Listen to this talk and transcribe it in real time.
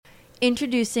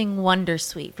Introducing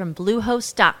Wondersuite from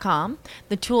Bluehost.com,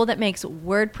 the tool that makes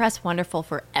WordPress wonderful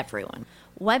for everyone.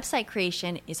 Website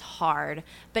creation is hard,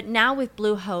 but now with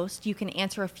Bluehost, you can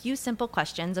answer a few simple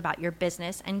questions about your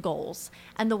business and goals,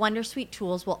 and the Wondersuite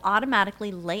tools will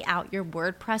automatically lay out your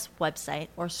WordPress website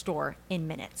or store in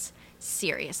minutes.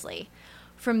 Seriously.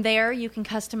 From there, you can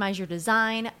customize your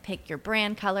design, pick your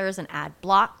brand colors, and add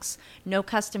blocks. No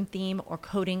custom theme or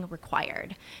coding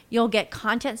required. You'll get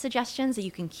content suggestions that you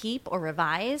can keep or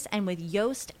revise, and with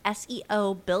Yoast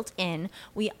SEO built in,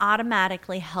 we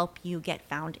automatically help you get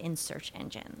found in search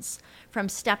engines. From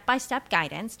step-by-step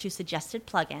guidance to suggested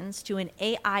plugins to an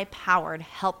AI-powered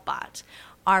help bot,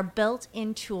 our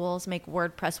built-in tools make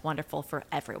WordPress wonderful for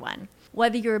everyone.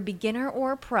 Whether you're a beginner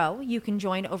or a pro, you can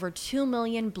join over 2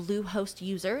 million Bluehost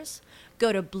users.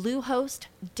 Go to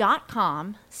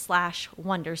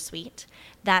bluehost.com/wondersuite.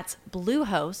 That's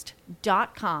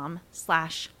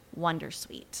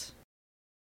bluehost.com/wondersuite.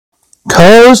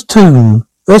 Carl's Toon,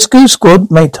 Rescue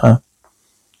Squad Mater.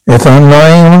 If I'm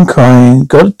lying and crying,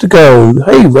 got to go.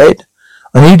 Hey, Red,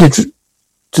 I need to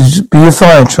be a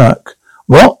fire truck.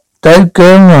 What?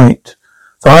 Daggone right.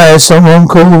 Fire someone,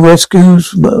 call Rescue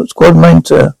Squad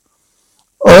Mater.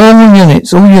 All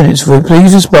units,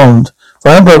 please respond.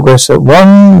 Fire progress at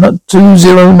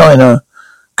 1209er.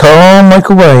 Car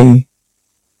Michael Way.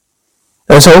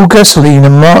 That's old gasoline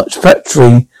and March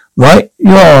factory. Right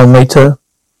you are, Mater.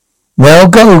 Now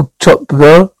go,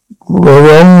 Chopper.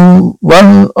 We're on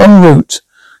route.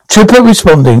 Trooper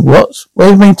responding. What?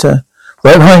 Where's Mater?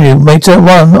 Right behind you, Mater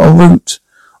 1 en route.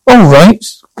 Alright.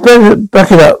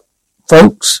 Back it up,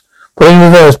 folks. Put in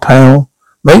reverse, pal.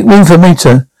 Make room for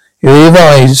Mater. You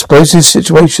revise. Explosive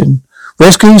situation.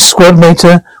 Rescue Squad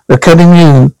Mater. We're cutting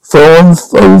you.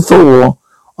 404.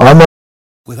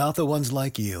 Without the ones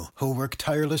like you, who work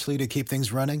tirelessly to keep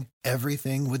things running,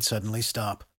 everything would suddenly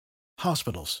stop.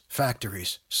 Hospitals,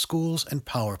 factories, schools, and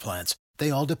power plants, they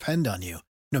all depend on you.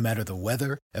 No matter the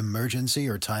weather, emergency,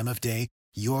 or time of day,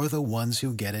 you're the ones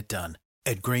who get it done.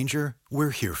 At Grainger,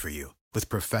 we're here for you with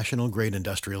professional-grade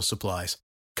industrial supplies.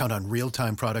 Count on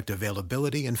real-time product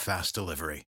availability and fast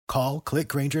delivery. Call, click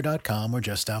Grainger.com, or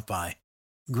just stop by.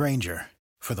 Grainger,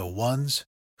 for the ones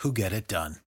who get it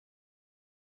done.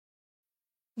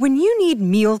 When you need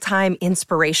mealtime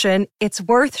inspiration, it's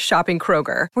worth shopping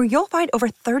Kroger, where you'll find over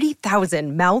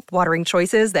 30,000 mouth-watering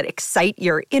choices that excite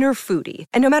your inner foodie.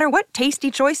 And no matter what tasty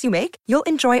choice you make, you'll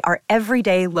enjoy our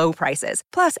everyday low prices,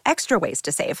 plus extra ways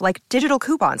to save, like digital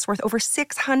coupons worth over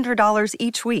 $600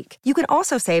 each week. You can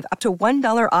also save up to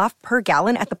 $1 off per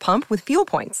gallon at the pump with fuel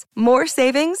points. More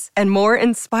savings and more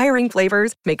inspiring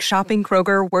flavors make shopping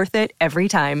Kroger worth it every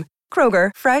time.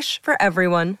 Kroger, fresh for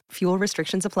everyone. Fuel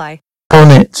restrictions apply. On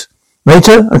it.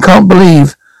 Mater, I can't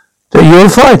believe that you're a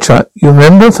fire truck. You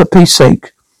remember, for peace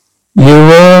sake. You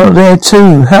were there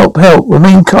too. Help.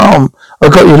 Remain calm. I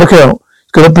got you. Look out.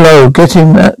 It's gonna blow. Get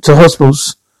him to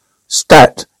hospitals.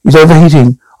 Stat. He's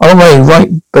overheating. On the way.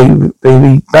 Right, baby.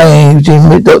 Bang.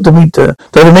 Dr. Mater.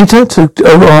 Dr. Mater to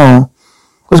OR.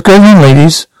 What's going on,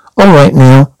 ladies? All right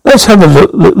now. Let's have a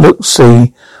look,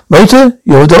 see. Mater,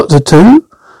 you're a doctor too?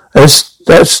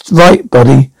 That's right,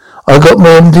 buddy. I got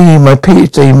my MD, my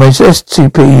PhD, my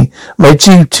STP, my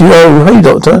GTO. Hey,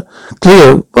 doctor.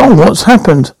 Cleo. Oh, what's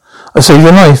happened? I saved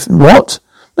your life. What?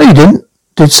 No, you didn't.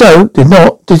 Did so. Did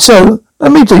not. Did so. No,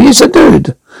 Meter. Yes, I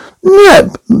did.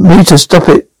 Yep. Meter, stop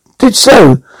it. Did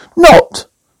so. Not.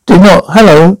 Did not.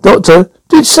 Hello, doctor.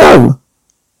 Did so.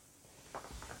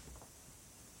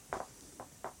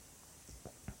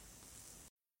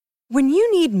 When you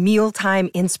need mealtime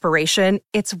inspiration,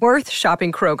 it's worth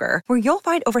shopping Kroger, where you'll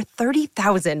find over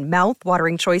 30,000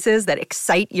 mouth-watering choices that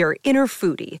excite your inner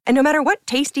foodie. And no matter what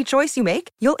tasty choice you make,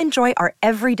 you'll enjoy our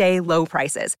everyday low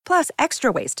prices, plus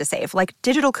extra ways to save, like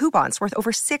digital coupons worth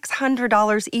over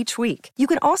 $600 each week. You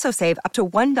can also save up to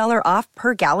 $1 off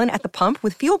per gallon at the pump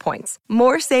with fuel points.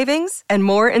 More savings and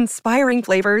more inspiring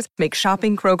flavors make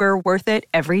shopping Kroger worth it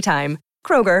every time.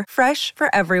 Kroger, fresh for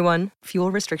everyone.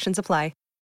 Fuel restrictions apply.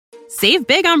 Save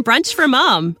big on brunch for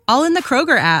mom, all in the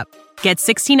Kroger app. Get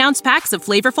 16-ounce packs of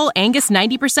flavorful Angus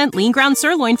 90% lean ground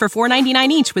sirloin for $4.99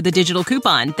 each with a digital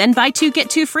coupon. Then buy 2, get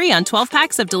 2 free on 12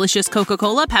 packs of delicious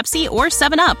Coca-Cola, Pepsi, or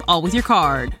 7-Up, all with your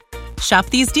card. Shop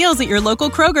these deals at your local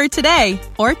Kroger today,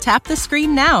 or tap the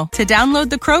screen now to download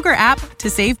the Kroger app to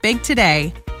save big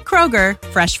today. Kroger,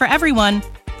 fresh for everyone.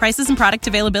 Prices and product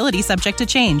availability subject to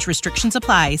change. Restrictions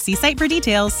apply. See site for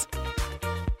details.